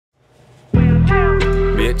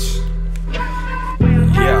bitch.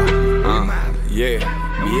 Yeah, yeah,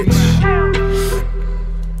 bitch.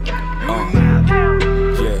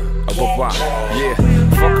 Yeah,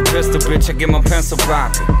 fuck a pistol, bitch, I get my pencil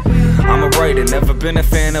poppin'. I'm a writer, never been a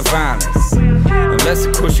fan of violence. Unless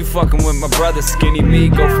of course you fucking with my brother. Skinny me,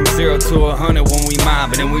 go from 0 to 100 when we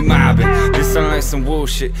mobbin', and we mobbin'. This sound like some wool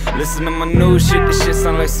shit. Listen to my new shit, this shit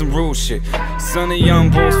sound like some rude shit. Son of young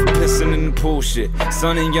bulls for pissing in the pool shit.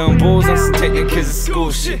 Son of young bulls on some taking kids to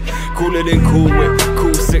school shit. Cooler than Cool Whip,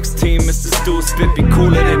 Cool 16, Mr. Stu Spit be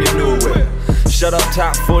cooler than your new whip. Shut up,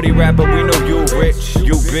 top 40 rapper, we know you rich,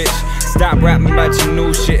 you bitch. Stop rapping about your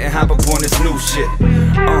new shit and hop up on this new shit.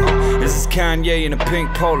 This is Kanye in a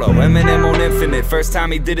pink polo, Eminem on Infinite, first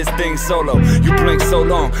time he did his thing solo. You blink so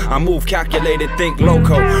long, I move calculated, think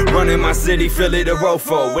loco. Running my city, Philly to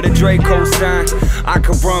Rofo. With a Draco sign, I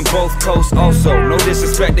can run both coasts also. No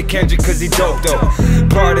disrespect to Kendrick cause he dope though.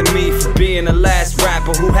 Pardon me for being the last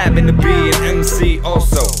rapper who happened to be an MC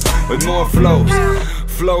also. With more flows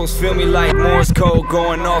feel me like Morse code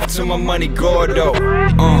going off to my money Gordo.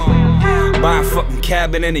 Buy a fucking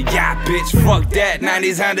cabin and a yacht, bitch. Fuck that,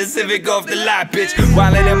 90s Honda Civic off the lot, bitch.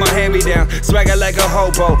 Wallet in my hand-me-down, swagger like a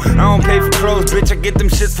hobo. I don't pay for clothes, bitch, I get them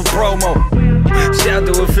shits for promo. Shout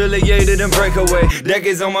to affiliated and breakaway.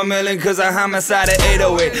 Decades on my million cause I homicide at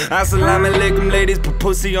 808. Assalamu alaikum ladies, put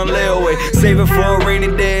pussy on layaway. Save it for a rainy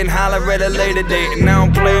day and holler at a later date. And I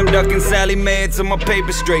don't play him ducking Sally Mae till my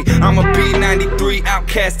paper straight. I'm a B93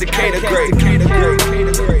 outcast, Decatur great.